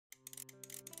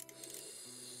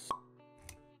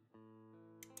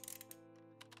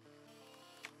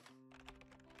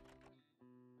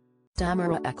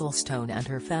Tamara Ecclestone and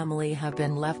her family have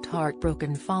been left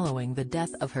heartbroken following the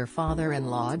death of her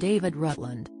father-in-law David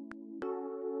Rutland.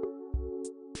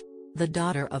 The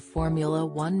daughter of Formula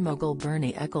One mogul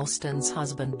Bernie Ecclestone's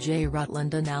husband Jay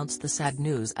Rutland announced the sad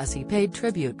news as he paid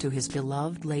tribute to his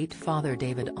beloved late father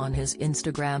David on his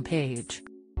Instagram page.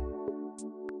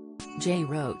 Jay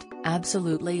wrote,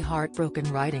 "Absolutely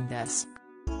heartbroken writing this.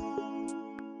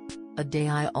 A day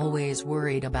I always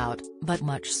worried about, but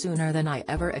much sooner than I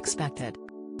ever expected.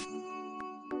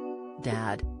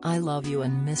 Dad, I love you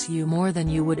and miss you more than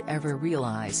you would ever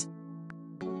realize.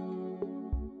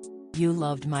 You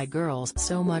loved my girls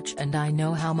so much and I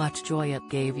know how much joy it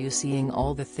gave you seeing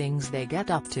all the things they get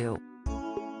up to.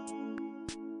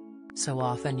 So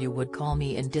often you would call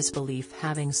me in disbelief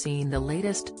having seen the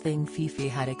latest thing Fifi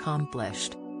had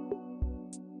accomplished.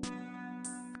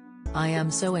 I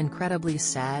am so incredibly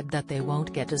sad that they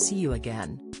won't get to see you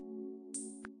again.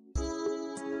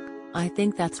 I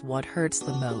think that's what hurts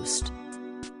the most.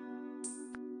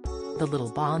 The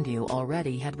little bond you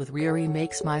already had with Riri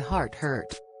makes my heart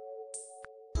hurt.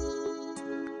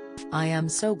 I am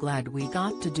so glad we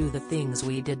got to do the things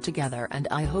we did together and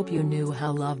I hope you knew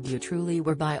how loved you truly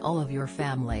were by all of your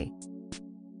family."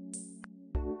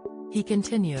 He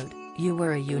continued, "You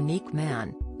were a unique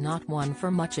man, not one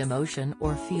for much emotion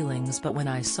or feelings, but when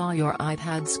I saw your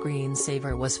iPad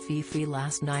screensaver was Fifi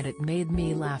last night it made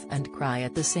me laugh and cry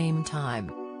at the same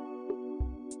time.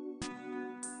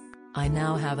 I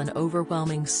now have an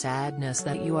overwhelming sadness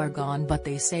that you are gone, but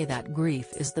they say that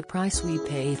grief is the price we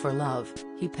pay for love,"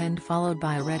 he penned, followed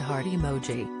by a red heart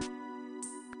emoji.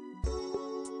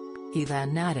 He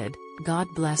then added, "God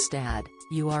bless Dad,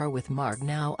 you are with Marg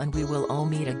now and we will all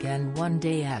meet again one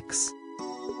day X."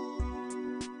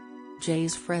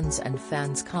 Jay's friends and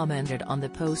fans commented on the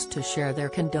post to share their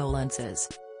condolences.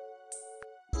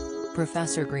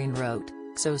 Professor Green wrote,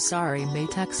 "So sorry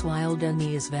mate X," while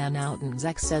Denise Van Outen's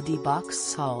ex Eddie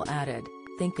Boxhall added,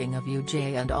 "Thinking of you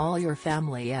Jay and all your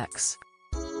family X."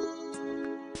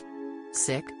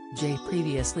 Sick, Jay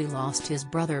previously lost his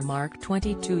brother Mark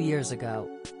 22 years ago.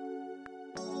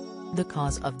 The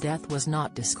cause of death was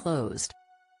not disclosed.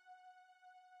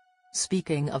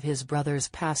 Speaking of his brother's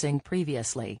passing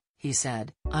previously, he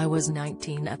said, "I was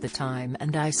 19 at the time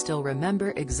and I still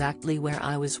remember exactly where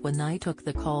I was when I took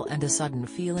the call and a sudden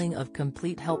feeling of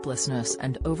complete helplessness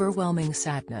and overwhelming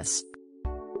sadness.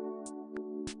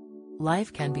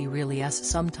 Life can be really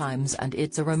sometimes and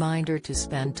it's a reminder to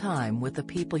spend time with the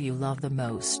people you love the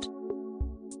most.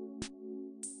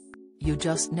 You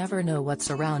just never know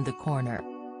what's around the corner.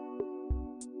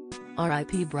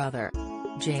 R.I.P. brother."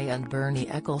 Jay and Bernie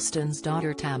Ecclestone's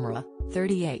daughter Tamara,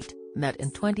 38, met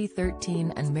in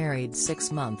 2013 and married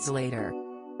 6 months later.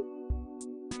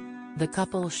 The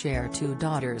couple share 2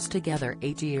 daughters together,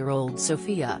 8-year-old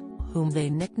Sophia, whom they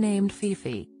nicknamed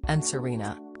Fifi, and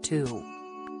Serena, 2.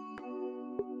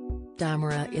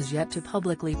 Tamara is yet to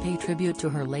publicly pay tribute to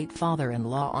her late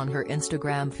father-in-law on her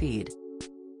Instagram feed.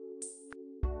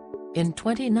 In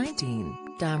 2019,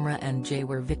 Tamara and Jay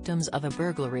were victims of a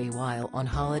burglary while on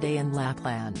holiday in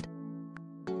Lapland.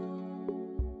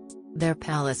 Their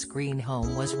Palace Green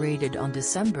home was raided on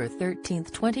December 13,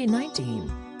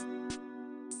 2019.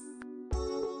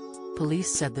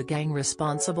 Police said the gang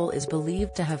responsible is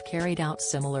believed to have carried out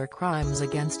similar crimes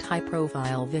against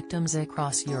high-profile victims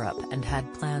across Europe and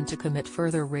had planned to commit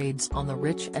further raids on the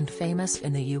rich and famous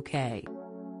in the UK.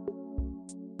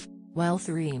 While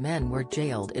 3 men were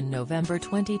jailed in November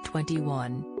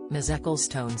 2021, Ms.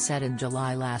 Ecclestone said in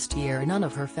July last year none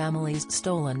of her family's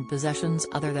stolen possessions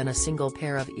other than a single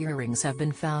pair of earrings have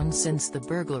been found since the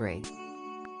burglary.